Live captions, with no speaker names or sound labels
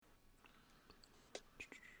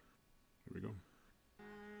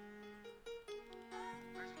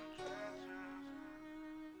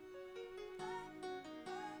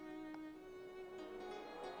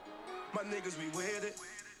my niggas, we with it.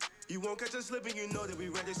 You won't catch us slipping, you know that we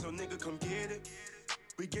ready, so nigga, come get it.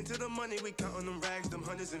 We get to the money, we counting them rags, them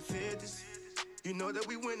hundreds and fifties. You know that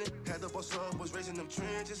we winning. Had the boss up, was raising them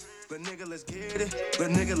trenches. But nigga, let's get it. But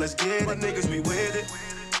nigga, let's get it. My niggas, we with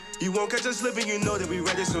it. You won't catch us slipping, you know that we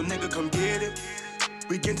ready, so nigga, come get it.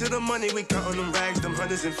 We get to the money, we counting them rags, them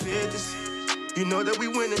hundreds and fifties. You know that we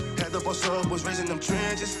winning. Had the boss up, was raising them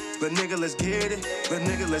trenches. But nigga, let's get it. But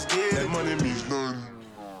nigga, let's get it. That money means nothing.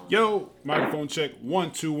 Yo, microphone check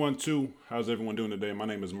 1 2 1 2. How's everyone doing today? My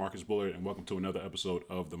name is Marcus Bullard, and welcome to another episode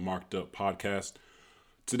of the Marc'd Up Podcast.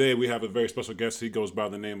 Today we have a very special guest. He goes by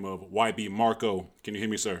the name of YB Marco. Can you hear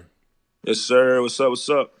me, sir? Yes, sir. What's up? What's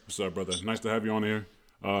up? What's up, brother? Nice to have you on here.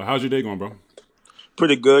 How's your day going, bro?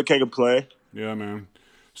 Pretty good. Can't complain. Yeah, man.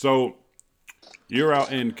 So you're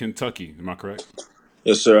out in Kentucky, am I correct?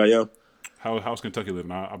 Yes, sir. I am. How's Kentucky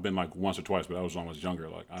living? I've been like once or twice, but I was when I was younger.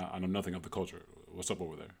 Like I know nothing of the culture. What's up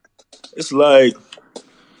over there? It's like,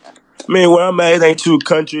 where I'm at, it ain't too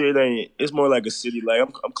country. It's more like a city. Like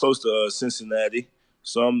I'm close to Cincinnati,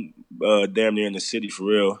 so I'm damn near in the city for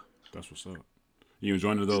real. That's what's up. You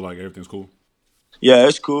enjoying it though? Like everything's cool? Yeah,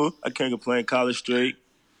 it's cool. I can't complain. College straight.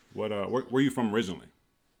 What? Where are you from originally?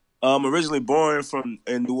 I'm originally born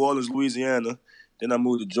in New Orleans, Louisiana. Then I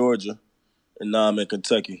moved to Georgia, and now I'm in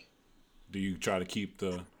Kentucky. Do you try to keep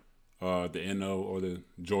the NO or the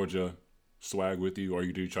Georgia swag with you, or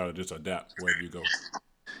do you try to just adapt wherever you go?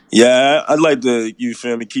 Yeah, I'd like to, you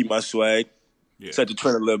feel me, keep my swag. Yeah. Set the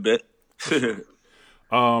trend a little bit.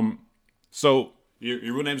 So your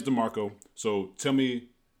real name's DeMarco. So tell me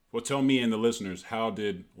and the listeners, how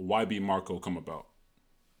did YB Marco come about?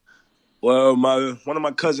 Well, one of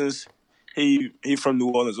my cousins, he from New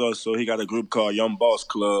Orleans also. He got a group called Young Boss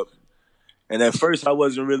Club. And at first I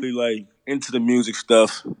wasn't really like into the music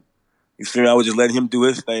stuff. You feel me? I was just letting him do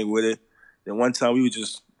his thing with it. Then one time we were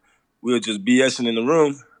just BSing in the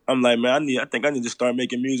room. I'm like, man, I think I need to start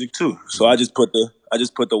making music too. So I just put the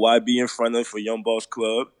YB in front of it for Young Boss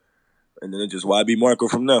Club, and then it just YB Marco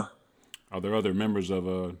from there. Are there other members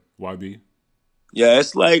of YB? Yeah,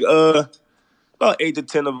 it's like about 8 to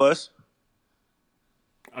 10 of us.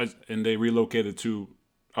 And they relocated to.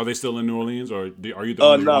 Are they still in New Orleans, or are you the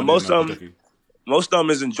only one most in of Kentucky? Most of them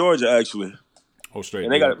is in Georgia actually. Oh, straight.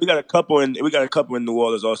 And we got a couple in New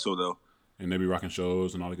Orleans also though. And they be rocking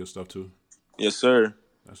shows and all the good stuff too. Yes, sir.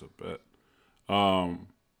 That's a bet.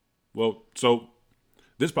 Well, so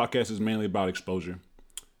this podcast is mainly about exposure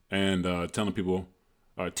and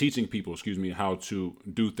teaching people, how to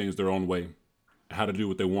do things their own way, how to do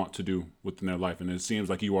what they want to do within their life. And it seems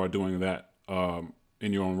like you are doing that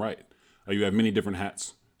in your own right. You have many different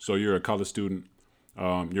hats. So you're a college student,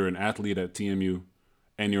 you're an athlete at TMU,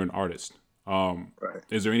 and you're an artist. Right.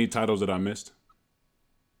 Is there any titles that I missed?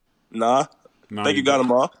 Nah, I think you got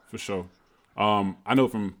them all. For sure. I know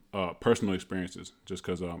from personal experiences, just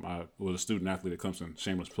because I was a student athlete at Clemson,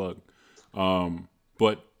 shameless plug.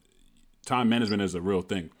 But time management is a real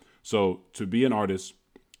thing. So to be an artist,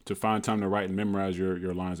 to find time to write and memorize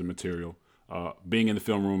your lines and material, being in the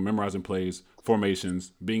film room, memorizing plays,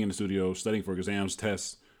 formations, being in the studio, studying for exams,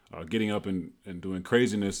 tests, getting up and doing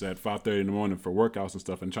craziness at 5:30 in the morning for workouts and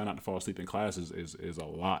stuff, and trying not to fall asleep in classes is a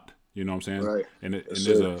lot. You know what I'm saying? Right. And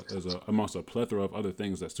there's amongst a plethora of other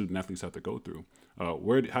things that student athletes have to go through.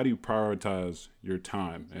 How do you prioritize your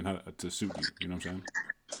time and how to suit you? You know what I'm saying?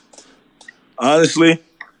 Honestly,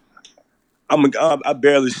 I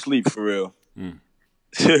barely sleep for real.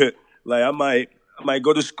 Like I might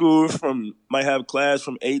go to school might have class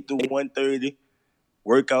from 8 to 1:30,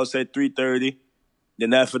 workouts at 3:30.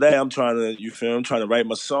 Then after that, I'm trying to write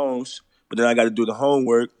my songs, but then I got to do the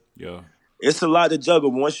homework. Yeah. It's a lot to juggle.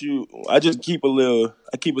 But I just keep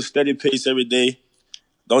a steady pace every day.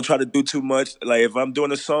 Don't try to do too much. Like if I'm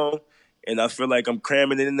doing a song and I feel like I'm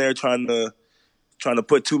cramming it in there, trying to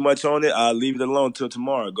put too much on it, I'll leave it alone till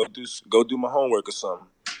tomorrow. Go do my homework or something.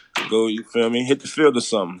 You feel me? Hit the field or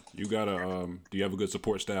something. You gotta. Do you have a good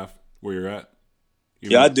support staff where you're at?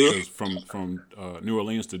 Yeah, I do. From New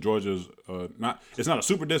Orleans to Georgia's it's not a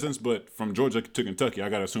super distance, but from Georgia to Kentucky, I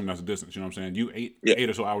gotta assume that's a distance. You know what I'm saying? You eight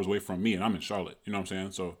or so hours away from me, and I'm in Charlotte. You know what I'm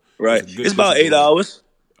saying? So right, it's about 8 hours.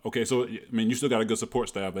 Okay, so you still got a good support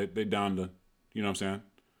staff. They down to, you know what I'm saying?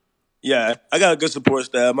 Yeah, I got a good support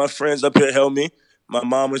staff. My friends up here help me. My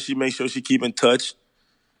mama, she makes sure she keep in touch.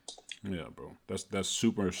 Yeah, bro, that's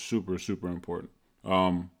super, super, super important.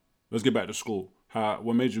 Let's get back to school.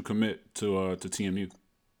 What made you commit to TMU?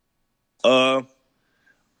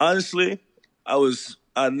 Honestly,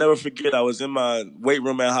 I'll never forget. I was in my weight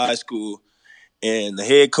room at high school, and the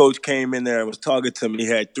head coach came in there and was talking to me. He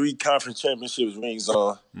had 3 conference championships rings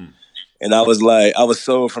on, And I was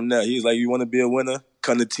sold from there. He was like, "You want to be a winner?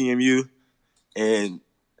 Come to TMU." And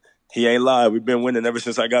he ain't lied. We've been winning ever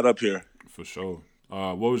since I got up here. For sure.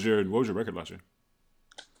 What was your record last year?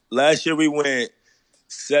 Last year we went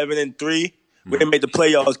 7-3. We didn't make the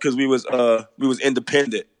playoffs because we was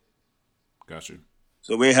independent. Got you.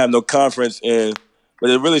 So we didn't have no conference, but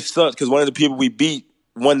it really sucked because one of the people we beat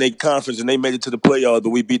won their conference and they made it to the playoffs, but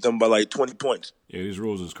we beat them by like 20 points. Yeah, these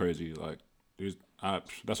rules is crazy. Like,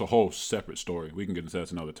 that's a whole separate story. We can get into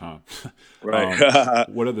that another time. Right.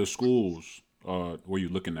 What other schools were you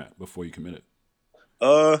looking at before you committed?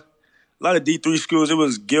 A lot of D3 schools. It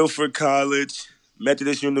was Guilford College,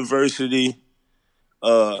 Methodist University,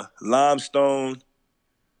 Limestone.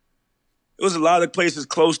 It was a lot of places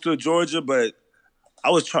close to Georgia, but I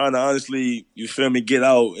was trying to honestly, you feel me, get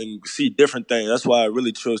out and see different things. That's why I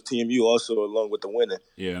really chose TMU also along with the winning.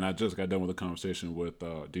 Yeah, and I just got done with a conversation with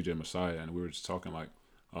DJ Messiah, and we were just talking like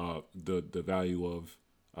the value of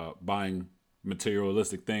buying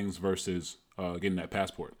materialistic things versus getting that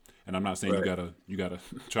passport. And I'm not saying you gotta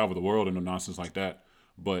travel the world and no nonsense like that,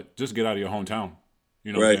 but just get out of your hometown.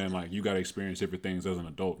 You know what I'm saying? Like, you got to experience different things as an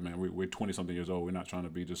adult, man. We're 20-something years old. We're not trying to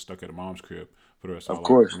be just stuck at a mom's crib for the rest of our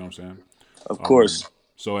life. You know what I'm saying? Of course.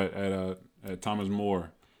 So at Thomas More,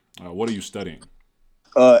 what are you studying?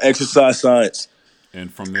 Exercise science.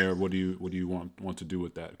 And from there, what do you want to do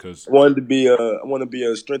with that? Because I want to be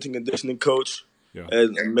a strength and conditioning coach at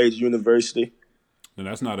a major university. And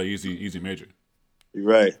that's not an easy major. You're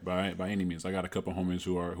right. By any means. I got a couple homies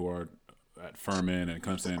who are at Furman and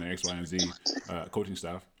Clemson and X, Y, and Z coaching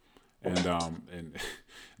staff, and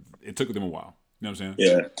it took them a while. You know what I'm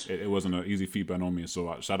saying? Yeah. It wasn't an easy feat by no means.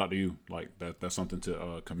 So shout out to you. Like, that's something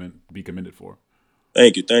to be commended for.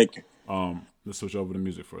 Thank you. Let's switch over to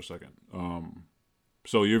music for a second.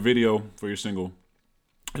 So your video for your single,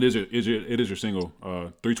 it is your single,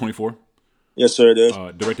 324. Yes, sir. It is.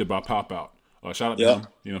 Directed by Pop Out. Shout out to him.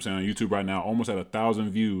 You know what I'm saying? On YouTube right now, almost at 1,000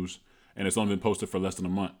 views, and it's only been posted for less than a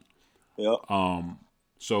month. Yeah.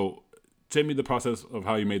 So take me the process of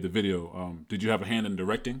how you made the video. Did you have a hand in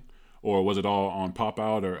directing, or was it all on Pop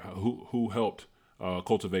Out, or who helped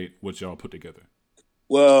cultivate what y'all put together?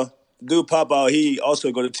 Well, dude Pop Out, he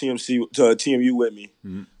also go to TMU with me.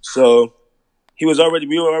 Mm-hmm. So we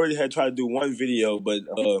already had tried to do one video, but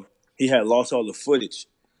he had lost all the footage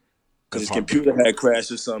because his computer had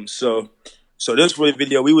crashed or something. So this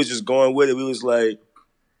video, we was just going with it. We was like,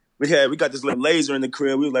 we got this little laser in the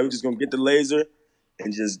crib. We was like, we're just gonna get the laser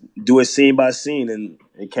and just do it scene by scene, and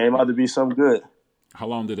it came out to be something good. How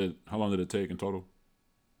long did it take in total?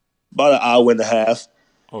 About an hour and a half.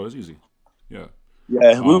 Oh, that's easy. Yeah.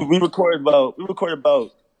 Yeah, we recorded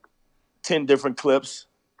about 10 different clips,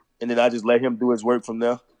 and then I just let him do his work from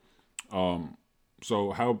there.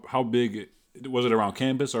 So how big was it around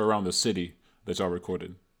campus or around the city that y'all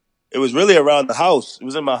recorded? It was really around the house. It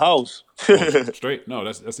was in my house. Straight? No,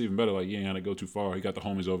 that's even better. Like, you ain't had to go too far. He got the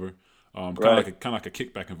homies over. Kind of like a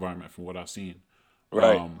kickback environment from what I've seen.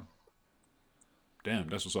 Right. Damn,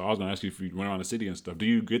 that's what I was gonna ask you if you went around the city and stuff. Do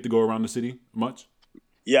you get to go around the city much?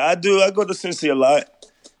 Yeah, I do. I go to Cincy a lot.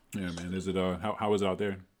 Yeah, man. Is it how is it out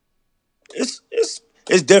there? It's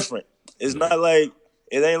different. It's not like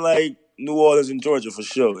it ain't like New Orleans and Georgia for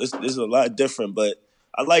sure. It's a lot different, but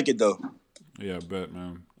I like it though. Yeah, I bet,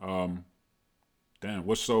 man.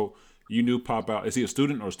 Damn. So you knew Pop Out? Is he a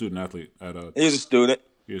student or a student athlete? He's a student.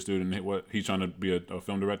 He's a student. What? He's trying to be a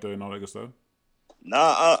film director and all that good stuff.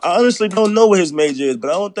 Nah, I honestly don't know what his major is,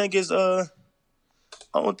 but I don't think it's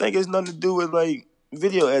nothing to do with like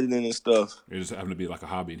video editing and stuff. It just happened to be like a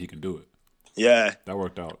hobby, and he can do it. Yeah, that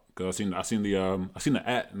worked out. Cause I seen the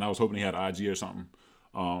ad, and I was hoping he had IG or something.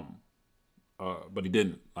 But he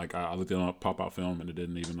didn't. Like, I looked at it on Pop Out Film, and it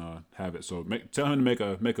didn't even have it. So tell him to make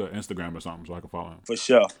a Instagram or something so I can follow him. For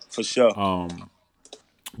sure.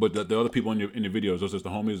 But the other people in your videos, those just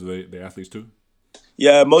the homies, the athletes too.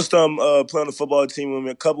 Yeah, most of them play on the football team with me.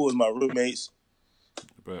 A couple was my roommates.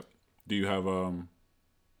 But do you have a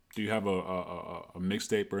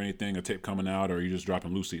mixtape or anything, a tape coming out, or are you just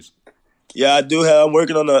dropping loosies? Yeah, I do have. I'm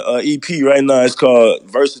working on a EP right now. It's called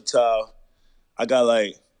Versatile. I got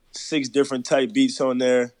like 6 different type beats on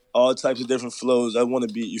there, all types of different flows. I want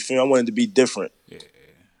to be. You feel? I want it to be different. Yeah.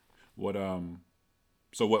 What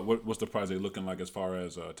So what's the project looking like as far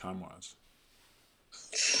as time wise?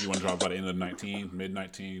 You want to drop by the end of 19, mid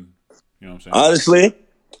 19? You know what I'm saying? Honestly,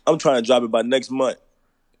 I'm trying to drop it by next month.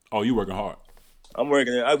 Oh, you working hard? I'm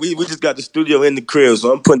working it. We just got the studio in the crib,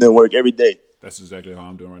 so I'm putting in work every day. That's exactly how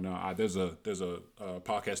I'm doing right now. There's a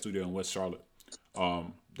podcast studio in West Charlotte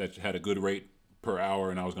that had a good rate per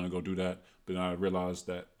hour, and I was going to go do that. But then I realized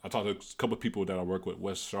that I talked to a couple of people that I work with,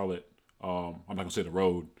 West Charlotte I'm not gonna say the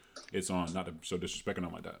road it's on, not to so disrespecting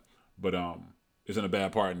them like that, but it's in a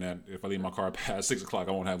bad part, and that if I leave my car past 6 o'clock,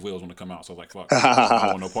 I won't have wheels when it come out. So like, fuck, I don't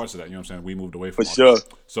want no parts of that. You know what I'm saying? We moved away from For all sure.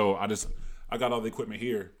 that. So I got all the equipment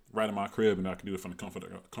here, right in my crib, and I can do it from the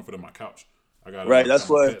comfort of my couch. I got Right, that's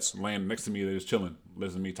got my what- pets laying next to me. They're just chilling,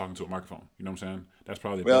 listening to me talking to a microphone. You know what I'm saying? That's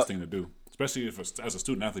probably the Well- best thing to do, especially if as a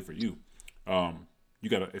student athlete for you. You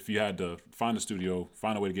gotta if you had to find a studio,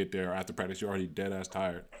 find a way to get there after practice. You're already dead ass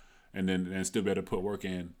tired, and still be able to put work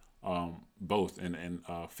in. Both in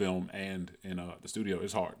film and in the studio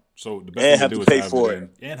is hard. So the best And thing have to do to is pay have for it in,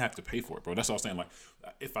 and have to pay for it, bro. That's what I was saying. Like,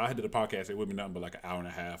 if I did a podcast, it would be nothing but like an hour and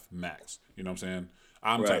a half max. You know what I'm saying?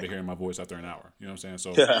 I'm tired Right. of hearing my voice after an hour. You know what I'm saying?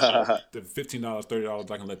 So the $15, $30,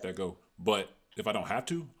 I can let that go. But if I don't have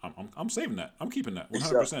to, I'm saving that. I'm keeping that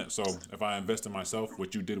 100%. So if I invest in myself,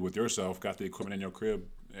 what you did with yourself, got the equipment in your crib,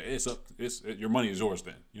 your money is yours.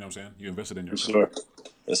 Then you know what I'm saying? You invested in yourself. Sure.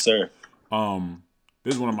 Yes, sir.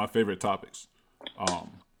 This is one of my favorite topics. I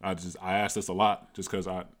ask this a lot just because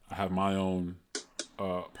I have my own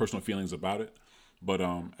personal feelings about it. But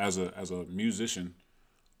as a musician,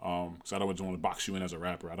 because I don't just want to box you in as a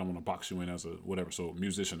rapper. I don't want to box you in as a whatever. So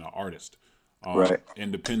musician, an artist, Right.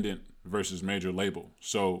 independent versus major label.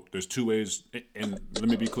 So there's two ways. And let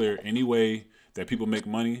me be clear: any way that people make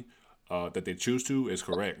money that they choose to is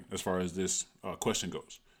correct as far as this question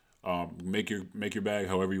goes. Make your bag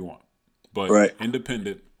however you want. But Right.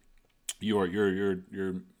 independent, you're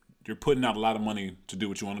putting out a lot of money to do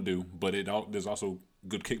what you want to do, but there's also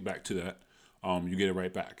good kickback to that. You get it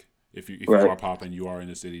right back. If you Right. are popping, you are in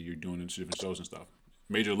the city, you're doing different shows and stuff.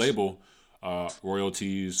 Major label,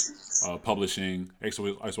 royalties, publishing,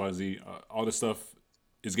 XYZ, all this stuff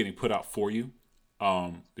is getting put out for you.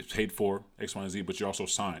 It's paid for X, Y, and Z, but you're also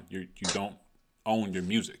signed. You don't own your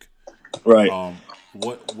music. Right.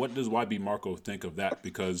 What does YB Marco think of that?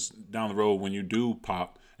 Because down the road, when you do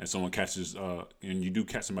pop and someone catches and you do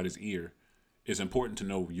catch somebody's ear, it's important to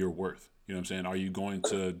know your worth. You know what I'm saying? Are you going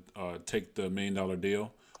to take the $1 million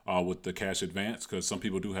deal with the cash advance? Because some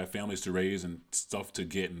people do have families to raise and stuff to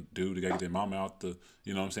get and do to get their mom out.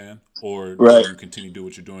 You know what I'm saying? Or Right. do you continue to do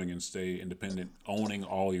what you're doing and stay independent, owning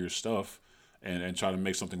all your stuff, and try to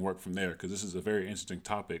make something work from there? Because this is a very interesting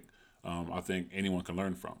topic. I think anyone can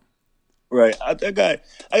learn from. Right. I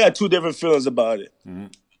got two different feelings about it.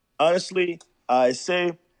 Honestly, I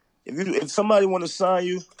say if somebody want to sign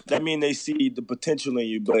you, that means they see the potential in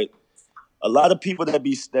you. But a lot of people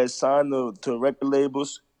that sign to record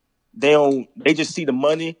labels, they just see the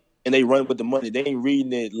money and they run with the money. They ain't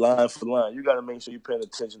reading it line for line. You got to make sure you're paying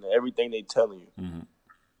attention to everything they telling you.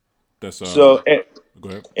 That's So go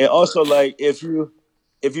ahead. and also like if you're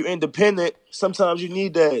independent, sometimes you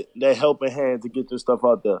need that helping hand to get your stuff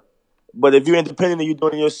out there. But if you're independent and you're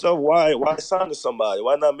doing it yourself, why sign to somebody?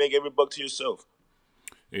 Why not make every buck to yourself?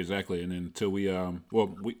 Exactly, and until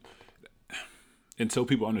until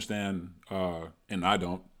people understand, and I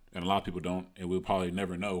don't, and a lot of people don't, and we'll probably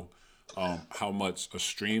never know how much a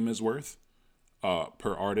stream is worth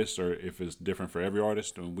per artist, or if it's different for every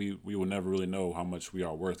artist, and we will never really know how much we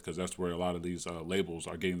are worth, because that's where a lot of these labels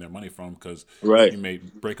are getting their money from. Because Right. you may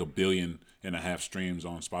break 1.5 billion streams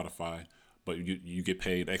on Spotify, but you get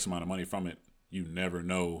paid X amount of money from it. You never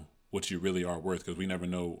know what you really are worth, because we never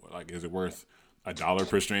know, like, is it worth $1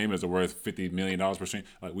 per stream? Is it worth $50 million per stream?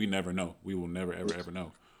 Like, we never know. We will never, ever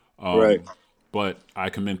know. Right. But I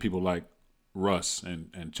commend people like Russ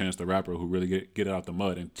and Chance the Rapper, who really get it out the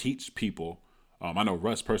mud and teach people. I know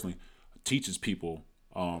Russ personally teaches people.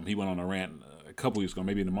 He went on a rant a couple weeks ago,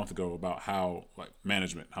 maybe a month ago, about how, like,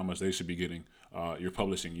 management, how much they should be getting. You're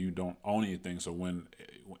publishing, you don't own anything. So when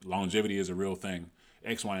longevity is a real thing,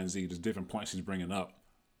 X, Y, and Z, there's different points he's bringing up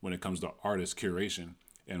when it comes to artist curation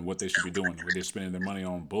and what they should be doing. Where they're spending their money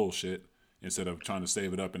on bullshit instead of trying to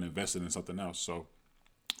save it up and invest it in something else. So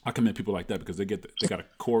I commend people like that, because they got a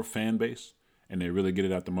core fan base, and they really get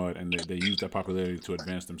it out the mud, and they use that popularity to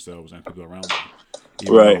advance themselves and people around them.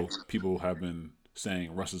 Even Right. though people have been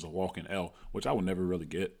saying Russ is a walking L, which I would never really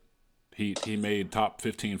get. He made top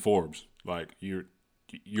 15 Forbes. Like, you're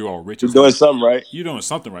all rich. You're doing something right. You're doing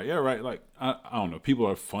something right. Yeah, right. Like, I don't know. People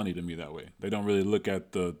are funny to me that way. They don't really look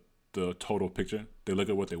at the total picture. They look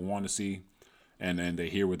at what they want to see, and then they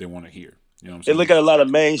hear what they want to hear. You know what I'm They saying? look at a lot of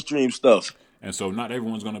mainstream stuff. And so not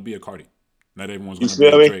everyone's going to be a Cardi. Not everyone's You going to be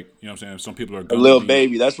feel a me? Drake. You know what I'm saying? Some people are A going to little be.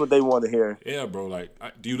 baby. That's what they want to hear. Yeah, bro. Like,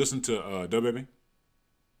 do you listen to Dub Baby?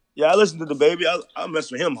 Yeah, I listen to the baby. I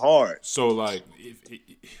mess with him hard. So, like,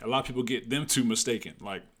 if a lot of people get them two mistaken.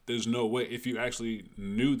 Like, there's no way, if you actually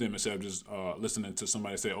knew them instead of just listening to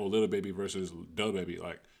somebody say, "Oh, Little Baby versus Dub Baby,"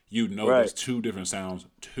 like, you know Right. there's two different sounds,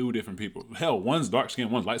 two different people. Hell, one's dark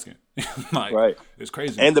skin, one's light skin. Like, Right. it's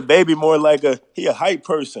crazy. And the baby more like he a hype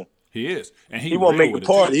person. He is, and He he won't real make the with it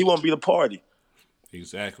too. party. He won't be the party.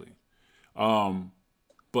 Exactly.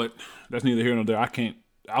 But that's neither here nor there. I can't.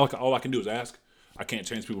 All I can do is ask. I can't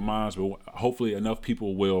change people's minds, but hopefully enough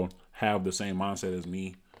people will have the same mindset as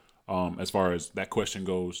me, as far as that question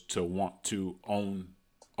goes, to want to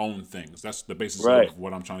own things. That's the basis Right. of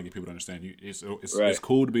what I'm trying to get people to understand. It's Right.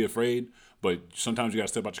 cool to be afraid, but sometimes you got to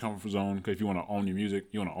step out your comfort zone. Because if you want to own your music,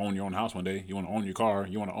 you want to own your own house one day. You want to own your car.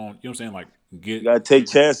 You want to own. You know what I'm saying? Like, You gotta take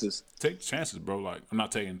chances. take chances, bro. Like, I'm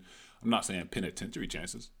not saying penitentiary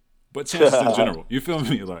chances, but chances in general. You feel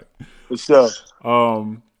me? Like, For sure.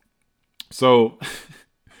 so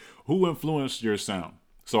who influenced your sound?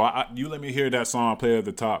 So you let me hear that song I played at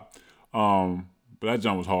the top, but that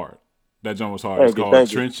jump was hard. It's Thank you, called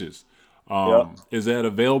thank you. Trenches. Yep. Is that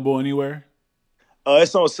available anywhere?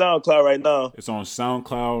 It's on SoundCloud right now. It's on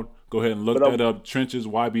SoundCloud. Go ahead and look But that up. Trenches,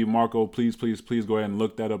 YB Marco. Please go ahead and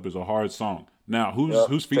look that up. It's a hard song. Now, who's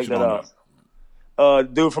Check featured on out.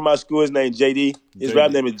 that? Dude from my school, his name JD. His JD.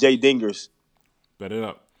 rap name is J Dingers. Bet it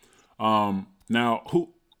up. Now,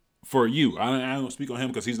 who for you? I don't speak on him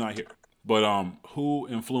because he's not here. But who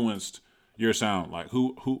influenced your sound? Like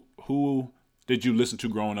who did you listen to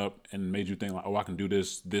growing up and made you think like, oh, I can do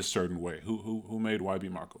this certain way? Who made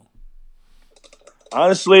YB Marco?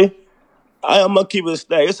 Honestly, I'm gonna keep it a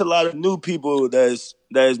stack. It's a lot of new people that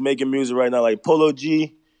is making music right now, like Polo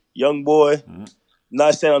G, Young Boy. Mm-hmm.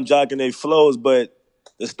 Not saying I'm jocking their flows, but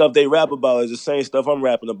the stuff they rap about is the same stuff I'm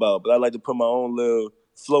rapping about. But I like to put my own little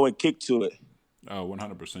flow and kick to it.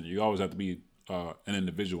 100%. You always have to be an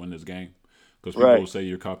individual in this game because people will say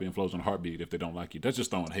you're copying flows on Heartbeat if they don't like you. That's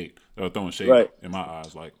just throwing hate, throwing shade in my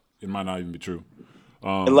eyes. Like, it might not even be true.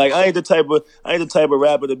 And like I ain't the type of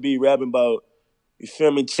rapper to be rapping about, you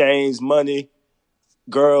feel me, chains, money,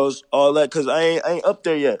 girls, all that, because I ain't up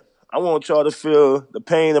there yet. I want y'all to feel the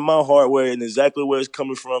pain in my heart and exactly where it's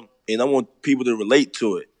coming from, and I want people to relate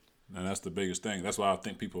to it. And that's the biggest thing. That's why I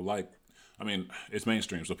think people like. I mean, it's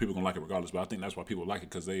mainstream, so people gonna like it regardless. But I think that's why people like it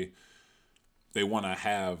because they want to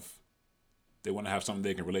have something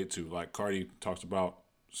they can relate to. Like Cardi talks about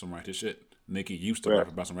some righteous shit. Nicki used to rap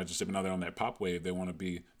about some righteous shit, but now they're on that pop wave. They want to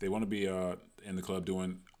be in the club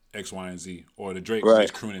doing X, Y, and Z. Or the Drake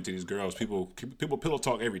just crooning to these girls. People pillow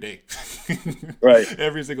talk every day, right?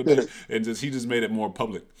 Every single day, and he just made it more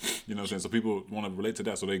public. You know what I'm saying? So people want to relate to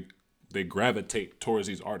that, so they gravitate towards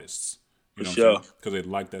these artists. You know what I'm saying? Because they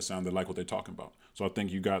like that sound, they like what they're talking about. So I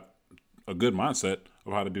think you got a good mindset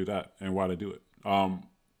of how to do that and why to do it.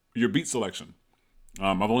 Your beat selection.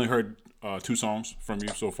 I've only heard 2 songs from you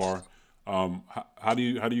so far. How do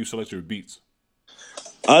you select your beats?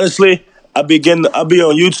 Honestly, I'll be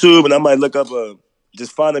on YouTube and I might look up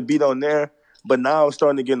just find a beat on there. But now I'm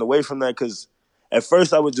starting to get away from that because at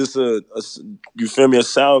first I was just a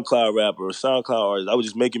SoundCloud rapper, a SoundCloud artist. I was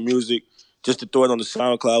just making music just to throw it on the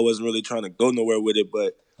SoundCloud. I wasn't really trying to go nowhere with it.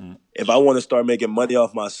 But if I want to start making money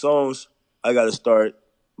off my songs, I got to start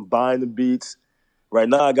buying the beats. Right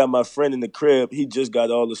now, I got my friend in the crib. He just got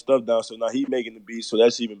all the stuff down, so now he's making the beats, so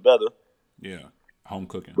that's even better. Yeah, home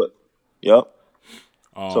cooking. But, yep.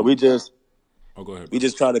 So we go ahead. We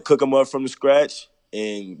just trying to cook them up from the scratch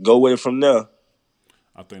and go with it from there.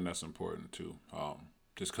 I think that's important too.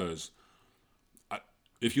 Just because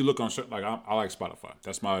if you look on like I like Spotify.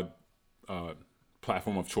 That's my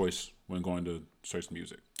platform of choice when going to search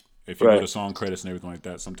music. If you go to song credits and everything like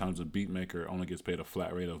that, sometimes a beat maker only gets paid a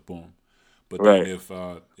flat rate of boom. But then if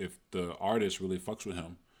the artist really fucks with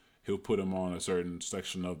him, he'll put him on a certain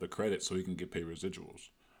section of the credit so he can get paid residuals.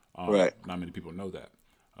 Not many people know that.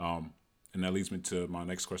 And that leads me to my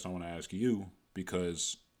next question I want to ask you,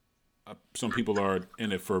 because some people are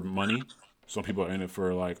in it for money. Some people are in it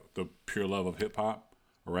for like the pure love of hip hop,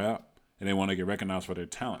 rap, and they want to get recognized for their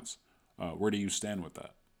talents. Where do you stand with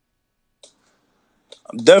that?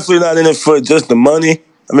 I'm definitely not in it for just the money.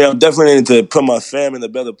 I mean, I'm definitely in it to put my fam in a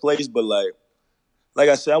better place. But like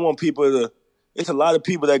I said, I want people to. It's a lot of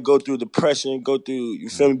people that go through depression, go through, you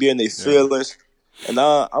feel me, being their feelings. And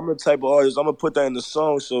I'm the type of artist, I'm going to put that in the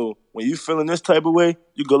song. So when you feeling this type of way,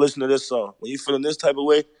 you go listen to this song. When you feeling this type of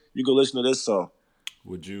way, you go listen to this song.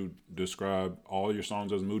 Would you describe all your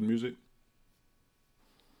songs as mood music?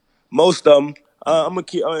 Most of them, I ain't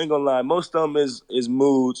going to lie, most of them is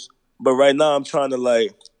moods. But right now I'm trying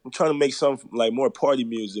to make some like more party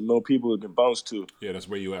music, more people can bounce to. Yeah, that's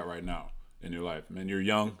where you at right now in your life. Man, you're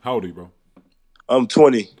young. How old are you, bro? I'm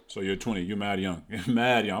 20. So you're 20. You're mad young. You're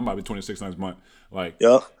mad young. I'm about to be 26 next month. Like,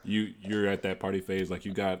 you're at that party phase. Like,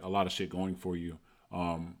 you got a lot of shit going for you.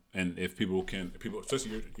 And if people,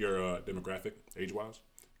 especially your demographic, age wise,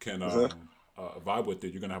 can vibe with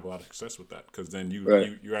it, you're gonna have a lot of success with that because then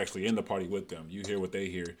you're actually in the party with them. You hear what they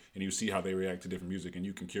hear, and you see how they react to different music, and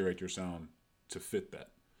you can curate your sound to fit that.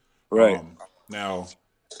 Right. Now,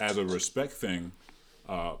 as a respect thing,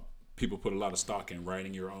 people put a lot of stock in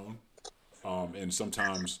writing your own, and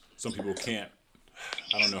sometimes some people can't.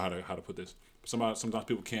 I don't know how to put this. Sometimes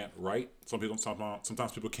people can't write.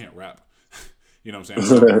 Sometimes people can't rap. You know what I'm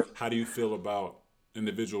saying? So how do you feel about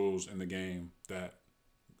individuals in the game that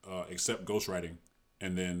accept ghostwriting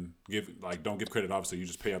and then don't give credit? Obviously, you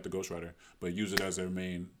just pay out the ghostwriter, but use it as their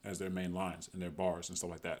main lines and their bars and stuff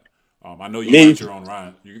like that. I know you write your own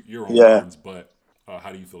lines, but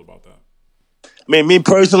how do you feel about that? I mean, me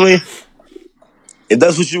personally, if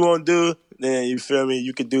that's what you want to do, then you feel me,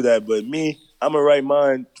 you could do that. But me, I'm gonna write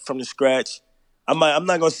mine from the scratch. I'm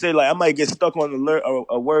not gonna say I might get stuck on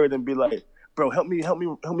a word and be like, bro, help me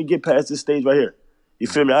get past this stage right here. You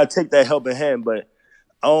feel me? I take that helping hand, but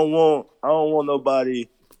I don't want nobody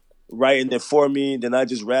writing it for me. Then I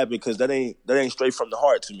just rap it because that ain't straight from the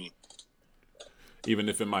heart to me. Even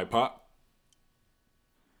if it might pop.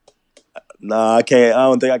 Nah, I can't. I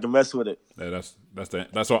don't think I can mess with it. Yeah,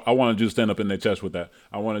 that's all. I wanted you to stand up in their chest with that.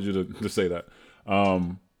 I wanted you to say that.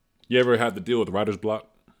 You ever had to deal with writer's block?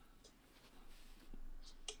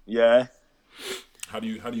 Yeah. How do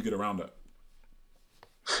you get around that?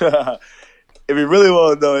 If you really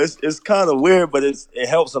want to know, it's kind of weird, but it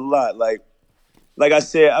helps a lot. Like I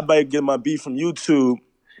said, I might get my beat from YouTube,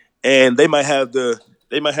 and they might have the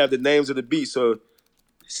names of the beat. So,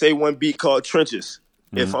 say one beat called Trenches.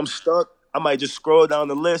 Mm-hmm. If I'm stuck, I might just scroll down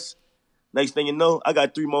the list. Next thing you know, I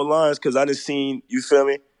got 3 more lines because I just seen, you feel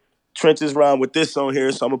me? Trenches rhyme with this on here,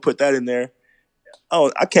 so I'm gonna put that in there. Oh,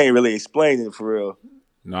 I can't really explain it for real.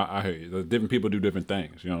 No, I hear you. Different people do different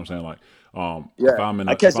things. You know what I'm saying? Like,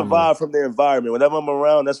 I catch the vibe from the environment. Whenever I'm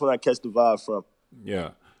around, that's when I catch the vibe from.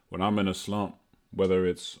 Yeah, when I'm in a slump, whether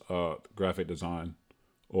it's graphic design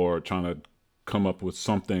or trying to come up with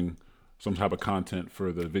some type of content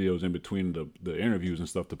for the videos in between the interviews and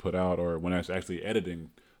stuff to put out, or when I was actually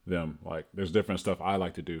editing them, like there's different stuff I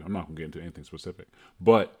like to do. I'm not gonna get into anything specific,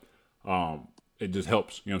 but it just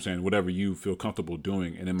helps. You know what I'm saying? Whatever you feel comfortable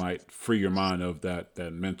doing, and it might free your mind of that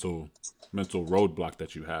mental roadblock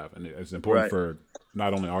that you have. And it's important for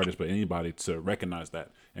not only artists but anybody to recognize that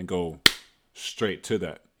and go straight to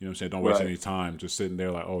that. You know what I'm saying? Don't waste any time just sitting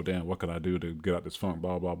there like, oh damn, what can I do to get out this funk?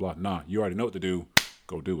 Blah blah blah. Nah, you already know what to do.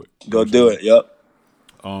 Go do it. Go do it. Yep.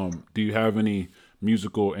 Do you have any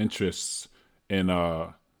musical interests in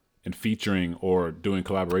featuring or doing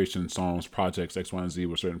collaboration songs, projects, X, Y, and Z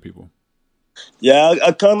with certain people? Yeah,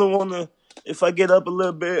 I kind of want to. If I get up a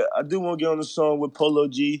little bit, I do want to get on the song with Polo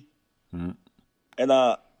G, and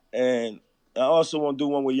I also want to do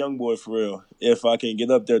one with YoungBoy for real. If I can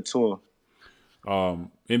get up there to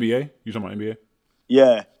him. NBA? You talking about NBA?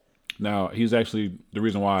 Yeah. Now he's actually the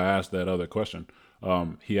reason why I asked that other question.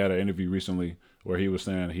 He had an interview recently where he was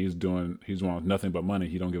saying he's wanting nothing but money.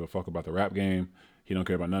 He don't give a fuck about the rap game. He don't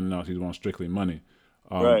care about nothing else. He's wanting strictly money.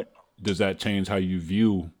 Does that change how you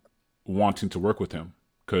view wanting to work with him?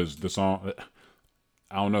 Because the song,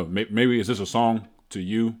 I don't know. Maybe it's just a song to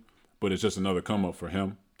you, but it's just another come up for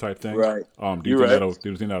him type thing. Right. Do you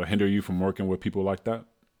think that'll hinder you from working with people like that?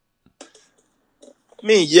 I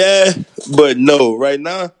mean, yeah, but no. Right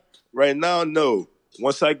now, no.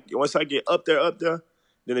 Once I get up there,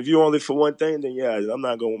 then if you only for one thing, then yeah, I'm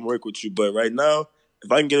not gonna work with you. But right now,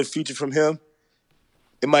 if I can get a feature from him,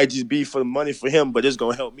 it might just be for the money for him, but it's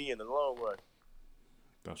gonna help me in the long run.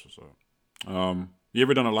 That's what's up. You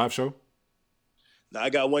ever done a live show? Now I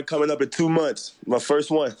got one coming up in 2 months. My first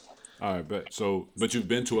one. All right, bet. So, but you've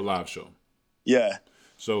been to a live show. Yeah.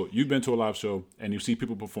 So you've been to a live show and you see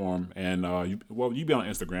people perform, and you be on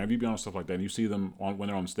Instagram, you be on stuff like that, and you see them when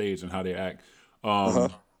they're on stage and how they act.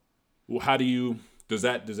 Well, how do you? Does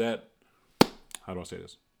that? How do I say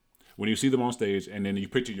this? When you see them on stage and then you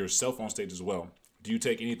picture yourself on stage as well, do you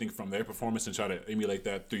take anything from their performance and try to emulate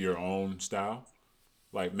that through your own style?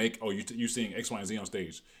 Like you seeing X, Y, and Z on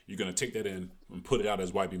stage, you're gonna take that in and put it out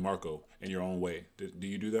as YB Marco in your own way. Do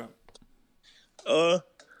you do that?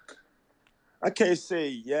 I can't say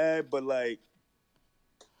yeah, but like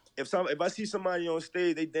if I see somebody on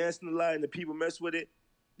stage, they dancing a lot and the people mess with it,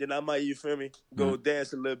 then I might, you feel me, go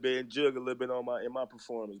dance a little bit and jug a little bit in my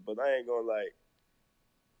performance. But I ain't gonna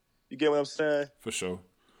you get what I'm saying? For sure.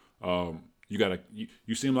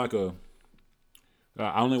 You seem like I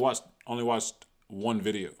only watched one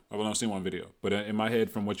video. I've only seen one video, but in my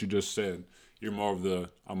head, from what you just said, You're more of the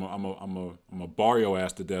I'm a bar your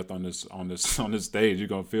ass to death on this stage. You're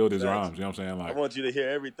gonna feel these rhymes. You know what I'm saying? Like I want you to hear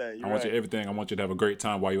everything. I want you everything. I want you to have a great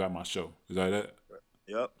time while you're at my show. Is that it?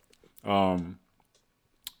 Yep.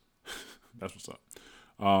 That's what's up.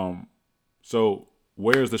 So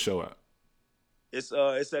where's the show at? It's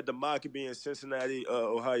at the Marc'd in Cincinnati,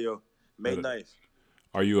 Ohio, May 9th.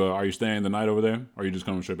 Are you staying the night over there, or are you just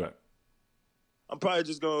coming straight back? I'm probably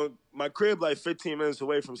just going. My crib like 15 minutes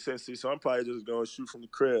away from Cincy, so I'm probably just going to shoot from the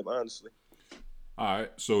crib, honestly. All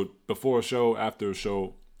right. So before a show, after a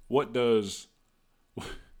show, what does? And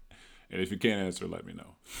if you can't answer, let me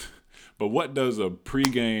know. But what does a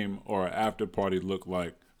pregame or an after party look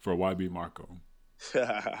like for YB Marco?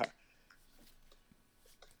 The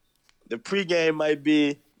pregame might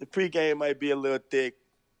be a little thick.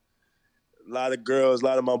 A lot of girls, a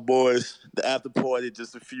lot of my boys. The after party,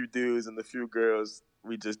 just a few dudes and a few girls.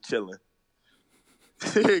 We just chilling.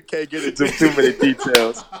 Can't get into too many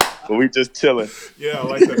details, but we just chilling. Yeah, I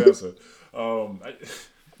like that answer.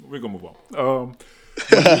 We're gonna move on.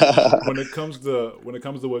 When it comes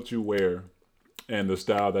to what you wear and the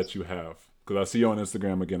style that you have, because I see you on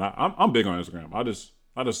Instagram again. I'm big on Instagram. I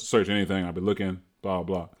just search anything. I've been looking, blah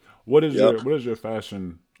blah. What is your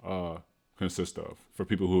fashion consist of for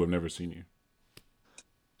people who have never seen you?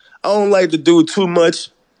 I don't like to do too much.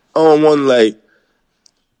 I don't want to like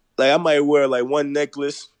I might wear like one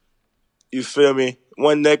necklace. You feel me?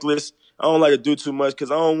 One necklace. I don't like to do too much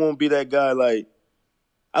because I don't want to be that guy. Like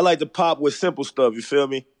I like to pop with simple stuff. You feel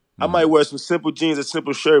me? Mm-hmm. I might wear some simple jeans, a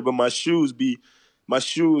simple shirt, but my shoes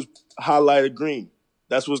highlighted green.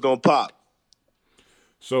 That's what's gonna pop.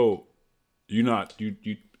 So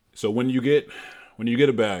So when you get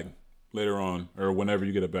a bag later on, or whenever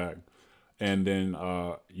you get a bag, and then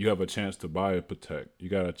you have a chance to buy a Patek, you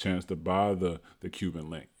got a chance to buy the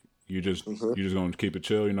Cuban link. You just gonna keep it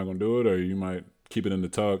chill. You're not gonna do it, or you might keep it in the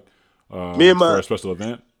tuck for a special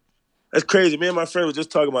event. That's crazy. Me and my friend were just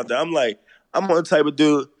talking about that. I'm like, I'm on the type of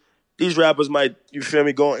dude. These rappers might, you feel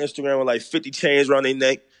me, go on Instagram with like 50 chains around their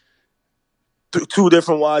neck, 2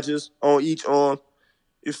 different watches on each arm.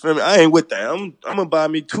 You feel me? I ain't with that. I'm gonna buy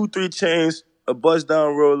me 2-3 chains, a bust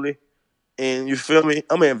down rollie, and you feel me?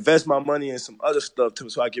 I'm gonna invest my money in some other stuff too,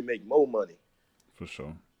 so I can make more money. For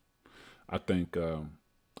sure. I think the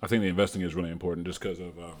investing is really important, just because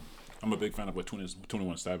of I'm a big fan of what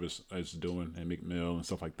 21 Savage is doing, and Meek Mill and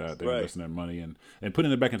stuff like that. They're investing their money and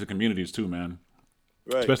putting it back into communities too, man.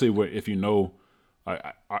 Right. Especially if you know,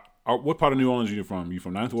 what part of New Orleans are you from? You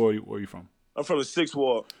from Ninth Ward? Where are you from? I'm from the 6th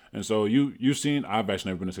Ward. And so you've seen, I've actually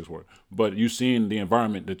never been to 6th Ward, but you've seen the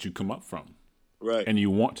environment that you come up from. Right. And you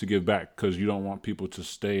want to give back because you don't want people to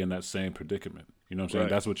stay in that same predicament. You know what I'm saying? Right.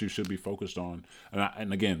 That's what you should be focused on.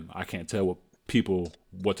 And again, I can't tell people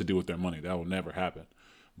what to do with their money. That will never happen.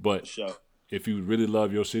 But if you really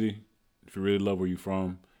love your city, if you really love where you're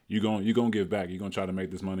from, you're gonna give back. You're gonna try to make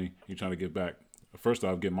this money. You're trying to give back. First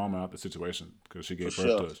off, get mama out the situation because she gave birth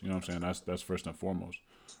to us. You know what I'm saying? That's first and foremost.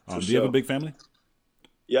 Do you have a big family?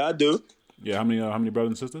 Yeah, I do. Yeah, how many brothers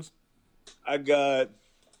and sisters? I got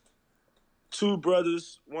 2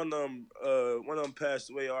 brothers. One of them passed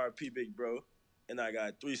away, R.I.P. Big Bro, and I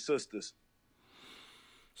got 3 sisters.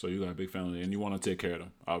 So you got a big family, and you want to take care of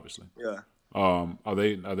them, obviously. Yeah. Are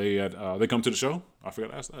they come to the show? I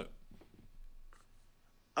forgot to ask that.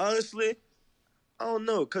 Honestly, I don't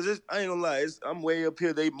know, cause I ain't gonna lie, I'm way up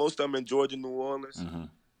here. Most of them in Georgia, New Orleans. Mm-hmm.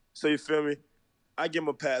 So you feel me? I give them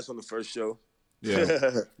a pass on the first show.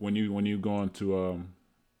 Yeah. when you going to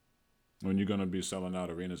when you're gonna be selling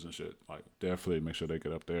out arenas and shit, like definitely make sure they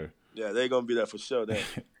get up there. Yeah, they're gonna be there for sure. Then.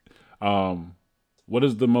 What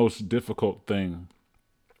is the most difficult thing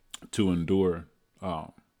to endure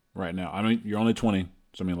right now? I mean, you're only 20,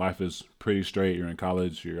 so I mean, life is pretty straight. You're in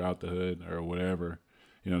college, you're out the hood or whatever.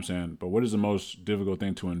 You know what I'm saying? But what is the most difficult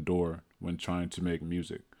thing to endure when trying to make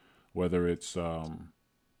music? Whether it's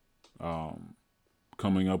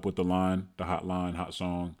coming up with the hot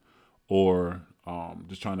song, or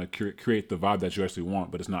just trying to create the vibe that you actually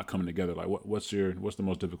want, but it's not coming together. Like, what's the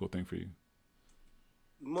most difficult thing for you?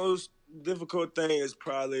 Most difficult thing is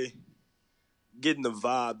probably getting the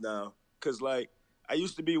vibe now, cause like I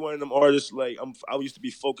used to be one of them artists. Like I used to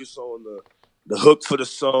be focused on the hook for the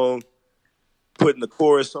song, putting the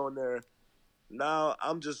chorus on there. Now I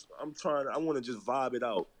want to just vibe it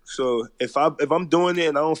out. So if I'm doing it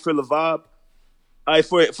and I don't feel the vibe,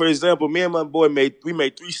 for example, me and my boy made 3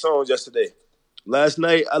 songs yesterday. Last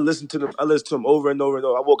night I listened to them over and over and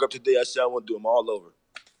over. I woke up today, I said I want to do them all over,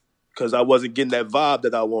 because I wasn't getting that vibe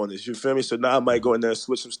that I wanted. You feel me? So now I might go in there and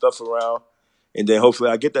switch some stuff around, and then hopefully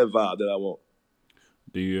I get that vibe that I want.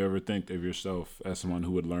 Do you ever think of yourself as someone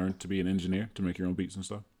who would learn to be an engineer to make your own beats and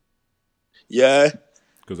stuff? Yeah,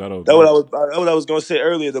 Because that'll, that's what I was gonna say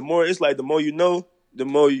earlier. The more it's like, the more you know, the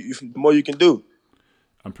more you can do.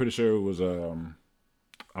 I'm pretty sure it was I'm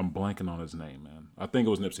blanking on his name, man. I think it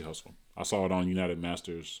was Nipsey Hussle. I saw it on United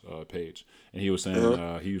Masters page, and he was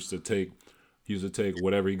saying he used to take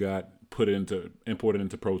whatever he got, import it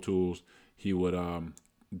into Pro Tools. He would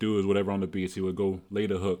do his whatever on the beats. He would go lay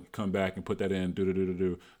the hook, come back and put that in,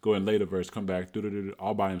 go and lay the verse, come back,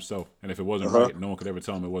 all by himself. And if it wasn't right, no one could ever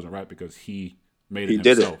tell him it wasn't right because he made it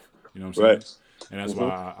himself. You know what I'm saying? Right. And that's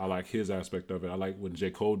why I like his aspect of it. I like when J.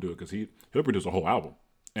 Cole do it because he'll produce a whole album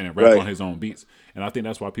and rap on his own beats. And I think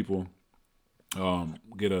that's why people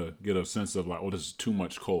get a sense of like, oh, this is too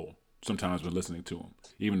much Cole sometimes when listening to him,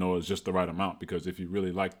 even though it's just the right amount. Because if you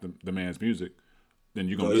really like the man's music, then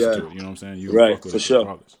you're gonna listen to it. You know what I'm saying? You right, fuck with for it sure.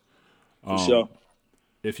 Regardless. For sure.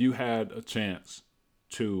 If you had a chance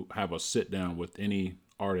to have a sit down with any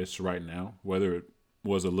artist right now, whether it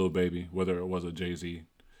was a Lil Baby, whether it was a Jay-Z,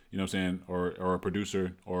 you know what I'm saying, or a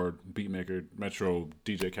producer or beat maker, Metro,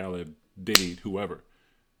 DJ Khaled, Diddy, whoever,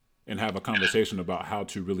 and have a conversation about how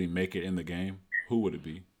to really make it in the game, who would it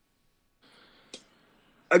be?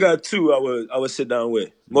 I got two I would sit down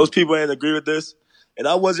with. Most people ain't agree with this. And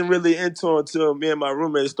I wasn't really into him until me and my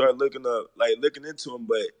roommate started looking into him.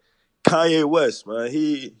 But Kanye West, man,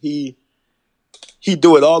 he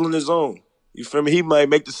do it all on his own. You feel me? He might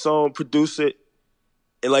make the song, produce it,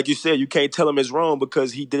 and like you said, you can't tell him it's wrong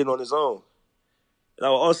because he did it on his own. And I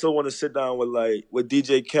also want to sit down with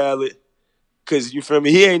DJ Khaled, because you feel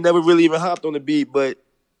me? He ain't never really even hopped on the beat, but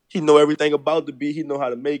he know everything about the beat. He know how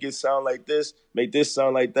to make it sound like this, make this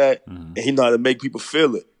sound like that, and he know how to make people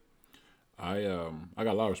feel it. I got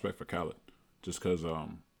a lot of respect for Khaled, just because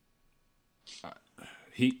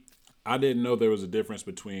I didn't know there was a difference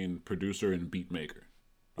between producer and beat maker.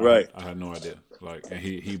 Right. I had no idea. Like, and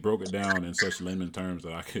he broke it down in such layman terms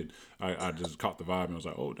that I just caught the vibe and was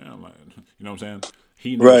like, oh damn, like, you know what I'm saying?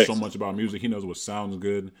 He knows so much about music. He knows what sounds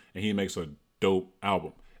good, and he makes a dope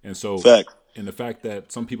album. And so, and the fact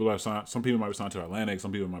that some people might be signed to Atlantic,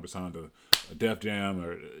 some people might be signed to Def Jam,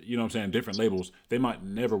 or you know what I'm saying, different labels. They might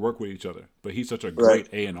never work with each other, but he's such a great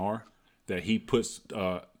A&R that he puts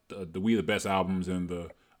the We the Best albums and the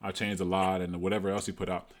I Changed a Lot and the whatever else he put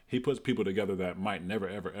out. He puts people together that might never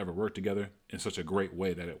ever ever work together in such a great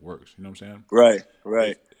way that it works. You know what I'm saying?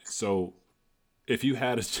 Right. So if you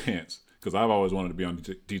had a chance, because I've always wanted to be on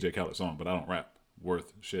DJ Khaled's song, but I don't rap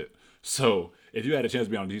worth shit. So if you had a chance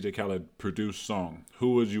to be on a DJ Khaled produced song,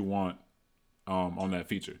 who would you want on that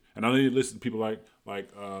feature? And I know you listen to people like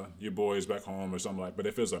your boys back home or something like. But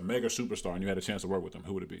if it's a mega superstar and you had a chance to work with them,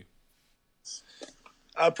 who would it be?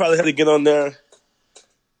 I'd probably have to get on there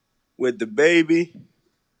with the baby.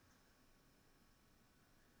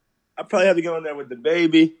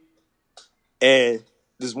 And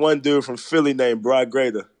this one dude from Philly named Broad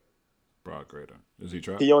Grader. Broad Grader. Is he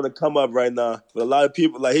trap? He on the come up right now. But a lot of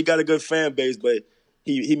people, like, he got a good fan base, but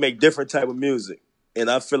he make different type of music. And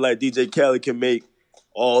I feel like DJ Khaled can make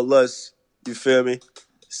all us, you feel me,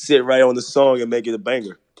 sit right on the song and make it a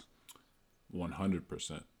banger.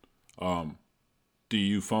 100%. Do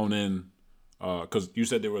you phone in? Because you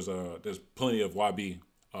said there's plenty of YB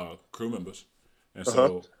crew members, and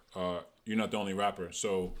so you're not the only rapper.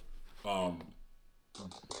 So, are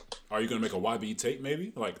you gonna make a YB tape?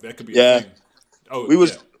 Maybe like that could be a thing. Oh, we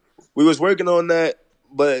was working on that,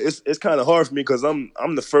 but it's kind of hard for me because I'm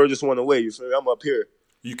the furthest one away. You feel me? I'm up here.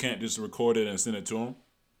 You can't just record it and send it to him.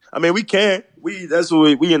 I mean, we can. That's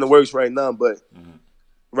what we in the works right now. But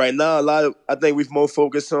right now, I think we've more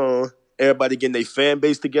focused on everybody getting their fan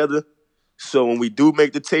base together. So when we do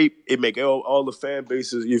make the tape, it make all the fan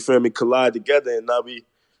bases, you feel me, collide together, and now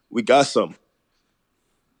we got something.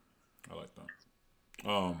 I like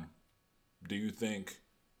that. Do you think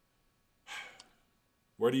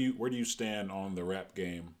where do you stand on the rap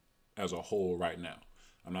game as a whole right now?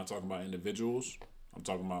 I'm not talking about individuals. I'm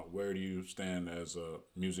talking about where do you stand as a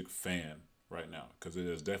music fan right now? Because it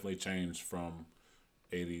has definitely changed from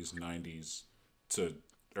 80s, 90s to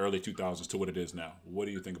early 2000s to what it is now. What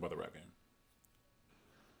do you think about the rap game?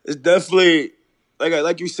 It's definitely,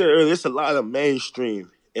 like you said earlier, it's a lot of mainstream.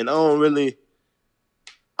 And I don't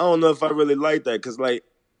know if I really like that. Because, like,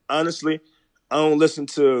 honestly, I don't listen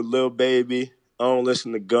to Lil Baby. I don't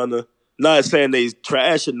listen to Gunna. Not saying they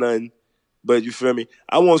trash or nothing, but you feel me?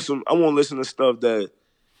 I want to listen to stuff that,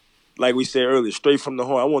 like we said earlier, straight from the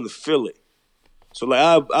heart. I want to feel it. So,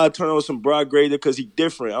 like, I'll turn on some Broad Grader because he's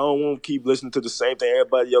different. I don't want to keep listening to the same thing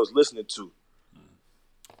everybody else listening to.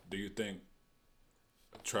 Do you think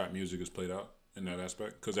trap music is played out? in that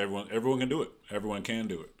aspect? Because everyone can do it. Everyone can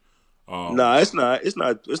do it. Nah, it's not.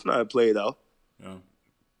 It's not played out. Yeah.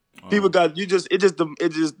 People got you. It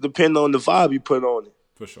just depends on the vibe you put on it.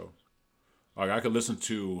 For sure. Like I could listen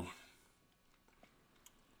to.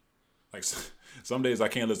 Like some days I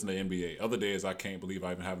can't listen to NBA. Other days I can't believe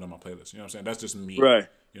I even have it on my playlist. You know what I'm saying? That's just me. Right.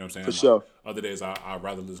 You know what I'm saying? For sure. Other days I'd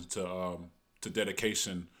rather listen to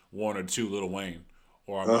Dedication 1 or 2 Lil Wayne,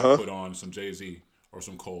 or I might put on some Jay-Z or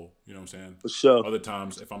some Cole. You know what I'm saying? For sure. Other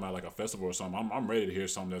times if I'm at like a festival or something, I'm ready to hear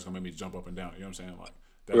something that's gonna make me jump up and down. You know what I'm saying? Like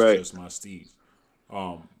that's just my steed.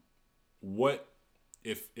 What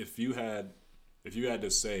if you had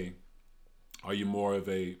to say, are you more of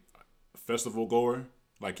a festival goer?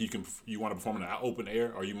 Like you want to perform in the open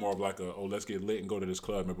air? Or are you more of like let's get lit and go to this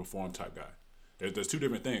club and perform type guy? There's two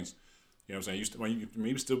different things. You know what I'm saying? You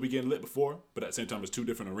maybe still be getting lit before, but at the same time, it's two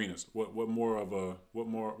different arenas. What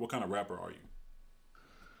kind of rapper are you?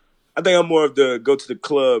 I think I'm more of the go to the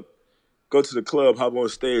club, hop on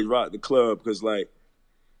stage, rock the club. Because like,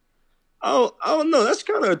 I don't know. That's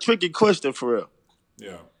kind of a tricky question for real.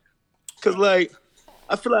 Yeah. Because like,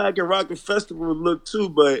 I feel like I can rock a festival look too,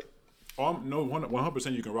 but. No,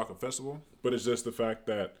 100% you can rock a festival, but it's just the fact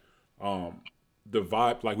that the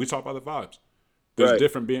vibe, like we talk about the vibes. There's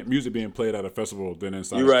different music being played at a festival than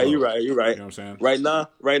inside. You're right. You know what I'm saying? Right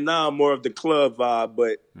now, I'm more of the club vibe,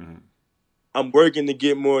 but I'm working to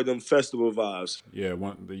get more of them festival vibes. Yeah,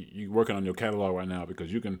 you're working on your catalog right now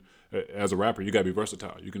because you can, as a rapper, you gotta be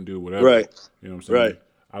versatile. You can do whatever. Right. You know what I'm saying? Right.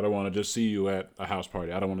 I don't want to just see you at a house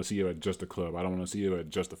party. I don't want to see you at just a club. I don't want to see you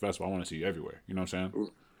at just a festival. I want to see you everywhere. You know what I'm saying?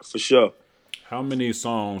 For sure. How many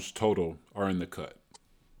songs total are in the cut?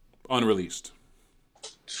 Unreleased.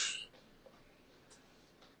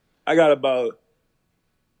 I got about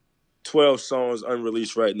 12 songs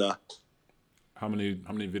unreleased right now. How many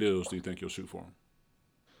videos do you think you'll shoot for them?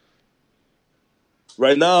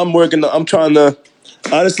 Right now, I'm trying to.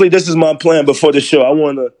 Honestly, this is my plan before the show. I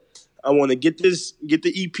wanna get the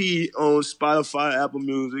EP on Spotify, Apple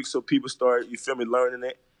Music, so people start, you feel me, learning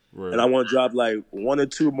it. Right. And I want to drop like 1 or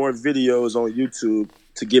 2 more videos on YouTube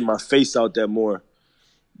to get my face out there more.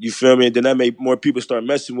 You feel me? And then that make more people start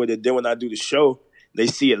messing with it. Then when I do the show, they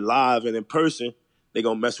see it live and in person, they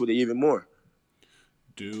gonna mess with it even more.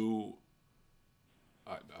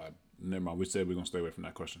 Never mind. We said we're gonna stay away from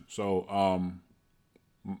that question. So,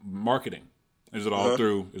 marketing, is it all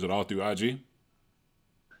through IG?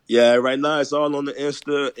 Yeah, right now it's all on the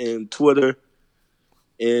Insta and Twitter,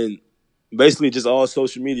 and basically just all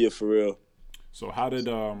social media for real. So how did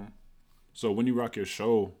so when you rock your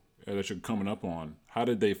show that you're coming up on, how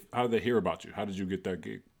did they hear about you? How did you get that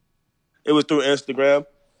gig? It was through Instagram.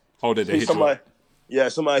 Oh, did they hit you up? Yeah,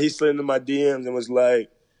 somebody he slid into my DMs and was like,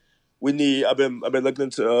 I've been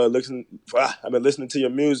listening to your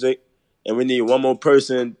music, and we need one more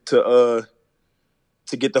person to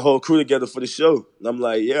get the whole crew together for the show. And I'm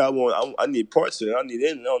like, yeah, I need parts in it. I need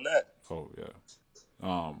in on that. Oh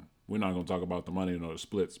yeah. We're not gonna talk about the money or the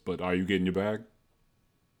splits, but are you getting your bag?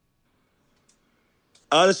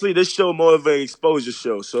 Honestly, this show more of an exposure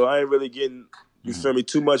show, so I ain't really getting, you feel me,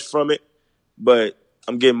 too much from it. But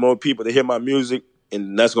I'm getting more people to hear my music,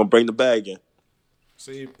 and that's gonna bring the bag in.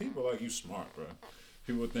 See, people like you smart, bro.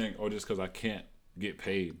 People think, just because I can't get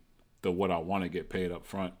paid what I want to get paid up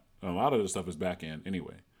front. A lot of the stuff is back end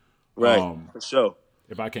anyway. Right, for sure.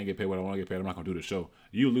 If I can't get paid what I want to get paid, I'm not going to do the show.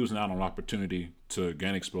 You losing out on an opportunity to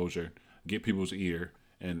gain exposure, get people's ear,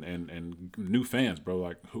 and new fans, bro.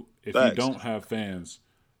 Like, if you don't have fans,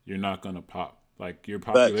 you're not going to pop. Like, your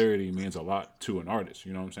popularity means a lot to an artist.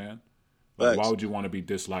 You know what I'm saying? Like, why would you want to be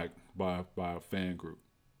disliked by a fan group?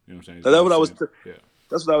 You know what I'm saying?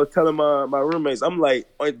 That's what I was telling my roommates. I'm like,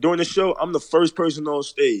 during the show, I'm the first person on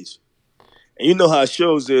stage. And you know how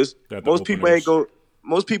shows is. Most people ain't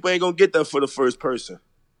gonna get that for the first person.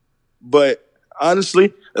 But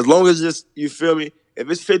honestly, as long as it's, you feel me, if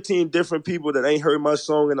it's 15 different people that ain't heard my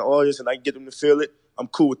song in the audience and I can get them to feel it, I'm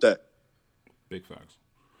cool with that. Big facts.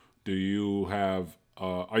 Do you have?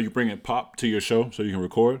 Are you bringing Pop to your show so you can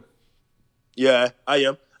record? Yeah, I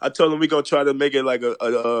am. I told him we're gonna try to make it like a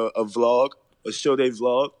vlog, a show day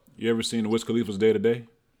vlog. You ever seen the Wiz Khalifa's Day to Day?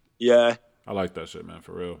 Yeah. I like that shit, man,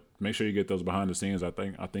 for real. Make sure you get those behind the scenes. I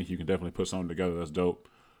think you can definitely put something together that's dope.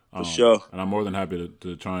 For sure. And I'm more than happy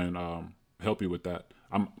to try and help you with that.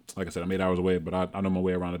 I'm, like I said, I'm 8 hours away, but I know my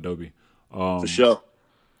way around Adobe. For sure.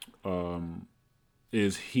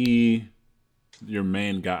 Is he your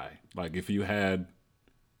main guy? Like, if you had,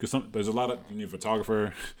 because there's a lot of, you need a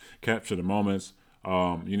photographer, capture the moments.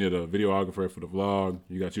 You need a videographer for the vlog.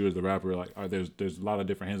 You got you as the rapper. Like, there's a lot of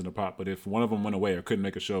different hands in the pot. But if one of them went away or couldn't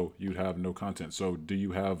make a show, you'd have no content. So, do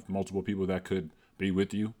you have multiple people that could be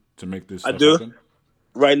with you to make this stuff happen?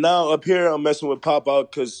 Right now, up here, I'm messing with Pop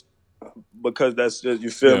Out because that's just, you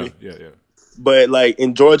feel me? Yeah. But like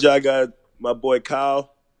in Georgia, I got my boy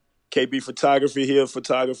Kyle, KB Photography here,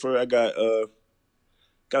 photographer. I got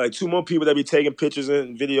like 2 more people that be taking pictures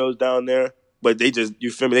and videos down there. But they just,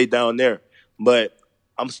 you feel me? They down there. But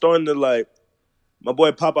I'm starting to like, my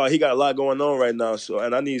boy Pop Out, he got a lot going on right now. So,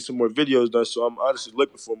 and I need some more videos done. So I'm honestly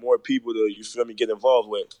looking for more people to, you feel me, get involved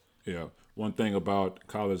with. Yeah. One thing about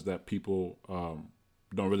college that people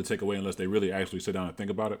don't really take away unless they really actually sit down and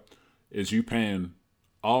think about it is you paying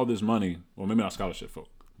all this money. Well, maybe not scholarship folk,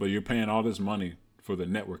 but you're paying all this money for the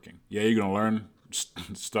networking. Yeah, you're gonna learn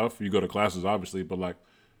stuff. You go to classes, obviously, but like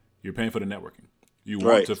you're paying for the networking. You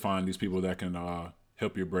want to find these people that can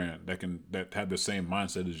help your brand, that have the same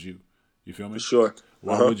mindset as you. You feel me? For sure.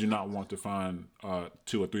 Why would you not want to find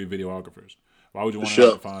 2 or 3 videographers? Why would you want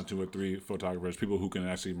to find 2 or 3 photographers, people who can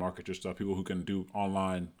actually market your stuff, people who can do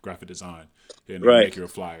online graphic design and make you a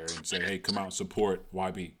flyer and say, hey, come out and support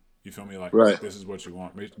YB. You feel me? Like, this is what you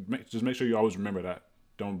want. Just make sure you always remember that.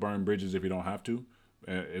 Don't burn bridges if you don't have to.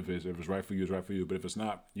 If it's right for you, it's right for you. But if it's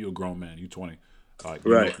not, you're a grown man. You're 20. Like,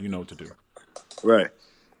 you know what to do. Right.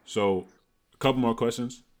 So, a couple more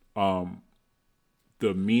questions.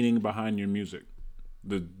 The meaning behind your music,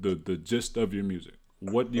 the gist of your music.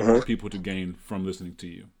 What do you want people to gain from listening to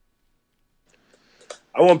you?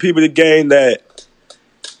 I want people to gain that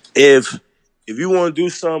if you want to do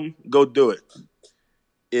something, go do it.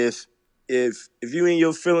 If you in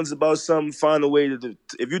your feelings about something, find a way to.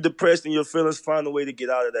 If you're depressed in your feelings, find a way to get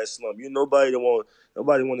out of that slump. You nobody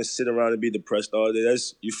want to sit around and be depressed all day.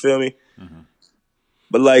 That's, you feel me? Mm-hmm.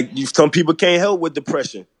 But like some people can't help with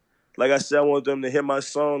depression. Like I said, I want them to hear my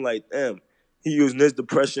song. Like, damn, he using his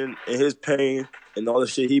depression and his pain and all the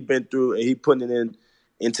shit he been through, and he putting it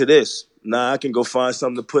into this. Now I can go find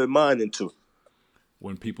something to put mine into.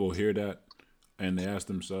 When people hear that and they ask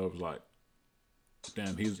themselves, like,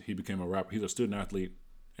 damn, he became a rapper. He's a student athlete,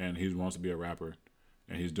 and he wants to be a rapper,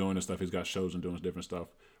 and he's doing this stuff. He's got shows and doing different stuff,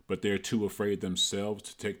 but they're too afraid themselves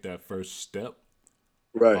to take that first step,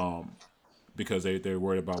 right? Because they're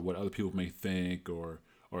worried about what other people may think or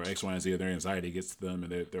X, Y, and Z. Their anxiety gets to them,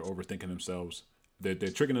 and they're overthinking themselves. They're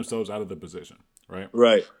tricking themselves out of the position, right?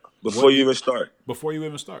 Right. Before you even start.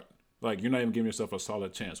 Like, you're not even giving yourself a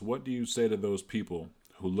solid chance. What do you say to those people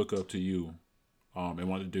who look up to you and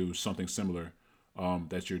want to do something similar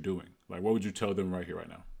that you're doing? Like, what would you tell them right here, right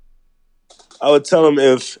now? I would tell them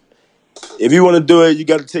if you want to do it, you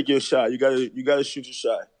got to take your shot. You got to shoot your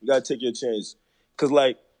shot. You got to take your chance. Because,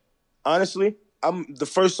 like, honestly, the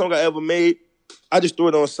first song I ever made, I just threw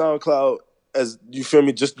it on SoundCloud as, you feel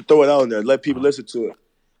me, just to throw it out there, let people listen to it.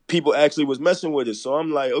 People actually was messing with it. So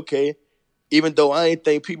I'm like, okay, even though I ain't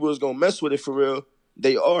think people was going to mess with it for real,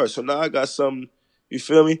 they are. So now I got something, you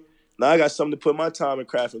feel me? Now I got something to put my time and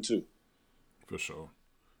craft into. For sure.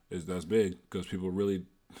 That's big because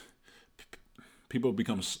people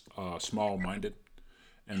become small-minded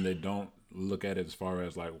and they don't look at it as far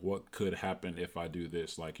as like what could happen if I do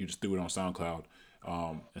this. Like, you just threw it on SoundCloud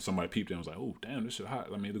and somebody peeped it and was like, oh, damn, this shit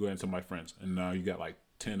hot. Let me go ahead and tell my friends. And now you got like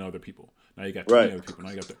 10 other people. Now you got 20 other people.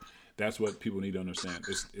 Now you got that's what people need to understand.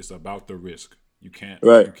 It's about the risk. You can't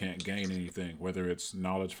gain anything, whether it's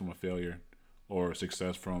knowledge from a failure or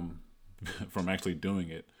success from actually doing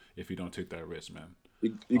it, if you don't take that risk, man.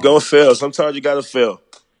 You're gonna fail. Sometimes you gotta fail.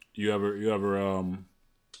 You ever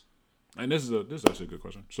and this is actually a good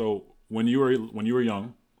question. So when you were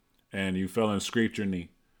young and you fell and scraped your knee,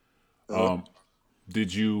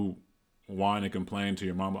 did you whine and complain to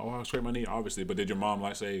your mom? Oh, I scraped my knee, obviously. But did your mom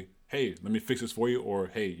like say, "Hey, let me fix this for you," or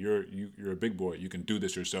 "Hey, you're a big boy, you can do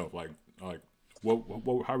this yourself"? Like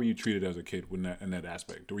what how were you treated as a kid in that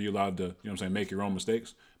aspect? Were you allowed to, you know what I'm saying, make your own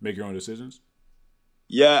mistakes, make your own decisions?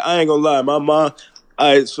 Yeah, I ain't gonna lie. My mom.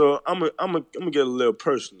 All right, so I'm gonna get a little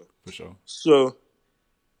personal. For sure. So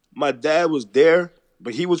my dad was there,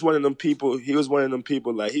 but he was one of them people.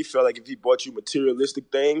 Like, he felt like if he bought you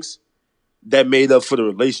materialistic things, that made up for the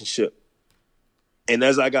relationship. And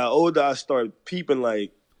as I got older, I started peeping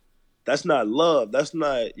like, that's not love. That's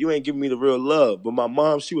not, you ain't giving me the real love. But my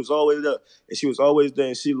mom, she was always there. And she was always there.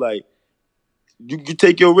 And she like, you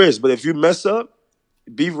take your risk. But if you mess up,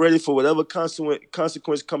 be ready for whatever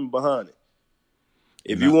consequence coming behind it.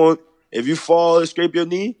 If you fall and scrape your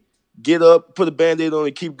knee, get up, put a Band-Aid on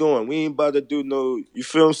and keep going. We ain't about to do no, you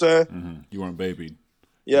feel what I'm saying? Mm-hmm. You weren't babied.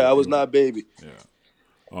 Yeah, I was not baby. Yeah.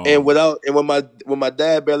 And when my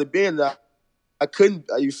dad barely being there, I couldn't,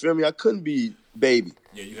 you feel me? I couldn't be baby.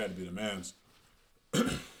 Yeah, you had to be the man's.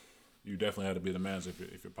 You definitely had to be the man's if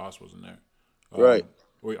your pops wasn't there. Right.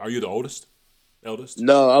 Wait, are you the oldest? Eldest?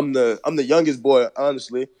 No, I'm the youngest boy,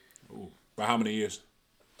 honestly. Ooh. By how many years?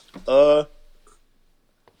 Uh,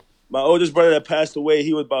 my oldest brother that passed away,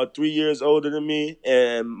 he was about 3 years older than me,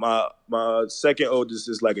 and my second oldest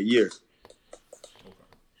is like a year. Okay.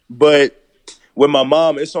 But with my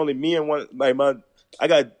mom, it's only me and one. Like I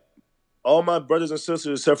got all my brothers and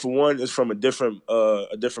sisters except for one is from a different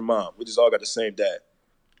mom. We just all got the same dad.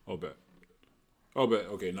 Oh, bet.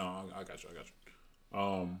 Okay, no, I got you.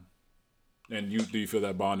 And do you feel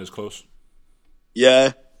that bond is close?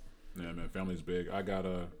 Yeah. Yeah, man, family's big. I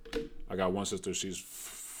got one sister. She's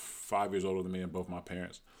 5 years older than me, and both my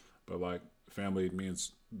parents. But like, family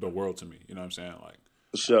means the world to me. You know what I'm saying? Like,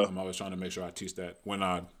 For sure. I'm always trying to make sure I teach that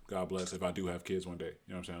God bless, if I do have kids one day. You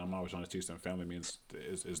know what I'm saying? I'm always trying to teach them family means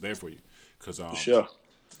is there for you. Because For sure.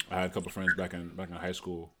 I had a couple friends back in high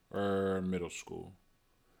school or middle school,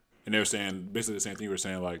 and they were saying basically the same thing you were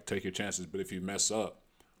saying. Like, take your chances, but if you mess up,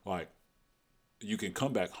 like, you can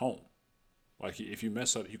come back home. Like, if you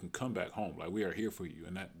mess up, you can come back home. Like, we are here for you,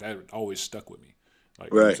 and that always stuck with me.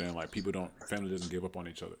 Like, you know what I'm saying? Like, family doesn't give up on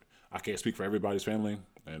each other. I can't speak for everybody's family,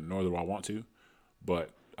 and nor do I want to,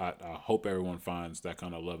 but I hope everyone finds that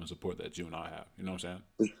kind of love and support that you and I have. You know what I'm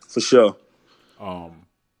saying? For sure.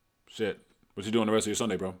 Shit. What you doing the rest of your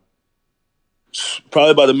Sunday, bro?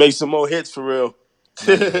 Probably about to make some more hits for real.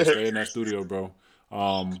 Stay in that studio, bro.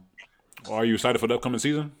 Are you excited for the upcoming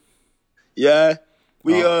season? Yeah.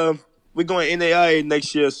 We're going NAIA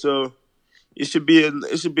next year, so it should be a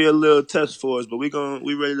little test for us, but we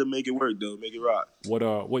ready to make it work though, make it rock.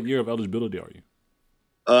 What year of eligibility are you?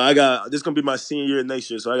 This is gonna be my senior year next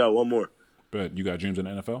year, so I got one more. But you got dreams in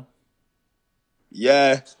the NFL?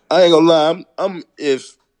 Yeah, I ain't gonna lie. I'm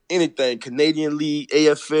if anything, Canadian League,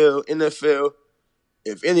 AFL, NFL.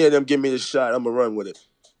 If any of them give me the shot, I'm gonna run with it.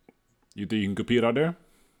 You think you can compete out there?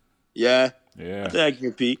 Yeah. Yeah. I think I can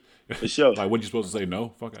compete for sure. Like, what you supposed to say?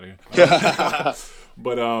 No, fuck out of here.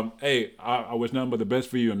 But hey, I wish nothing but the best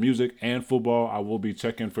for you in music and football. I will be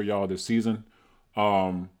checking for y'all this season.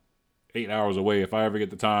 8 hours away. If I ever get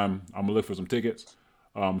the time, I'm gonna look for some tickets.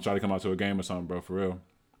 Try to come out to a game or something, bro. For real.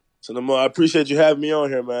 So no more. I appreciate you having me on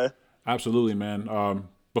here, man. Absolutely, man.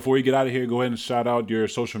 Before you get out of here, go ahead and shout out your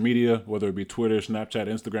social media, whether it be Twitter, Snapchat,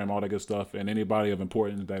 Instagram, all that good stuff, and anybody of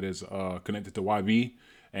importance that is connected to YB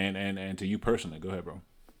and to you personally. Go ahead, bro.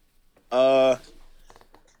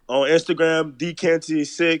 On Instagram,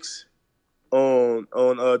 dcanty6.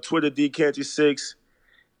 On Twitter, dcanty6.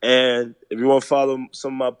 And if you want to follow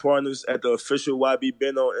some of my partners at the official YB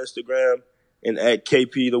Ben on Instagram and at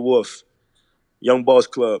KP the Wolf, Young Boss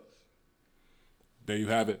Club. There you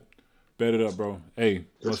have it. Bet it up, bro. Hey,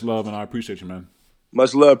 much love, and I appreciate you, man.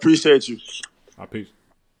 Much love. Appreciate you. Peace.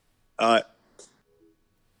 All right.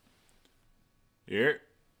 Yeah.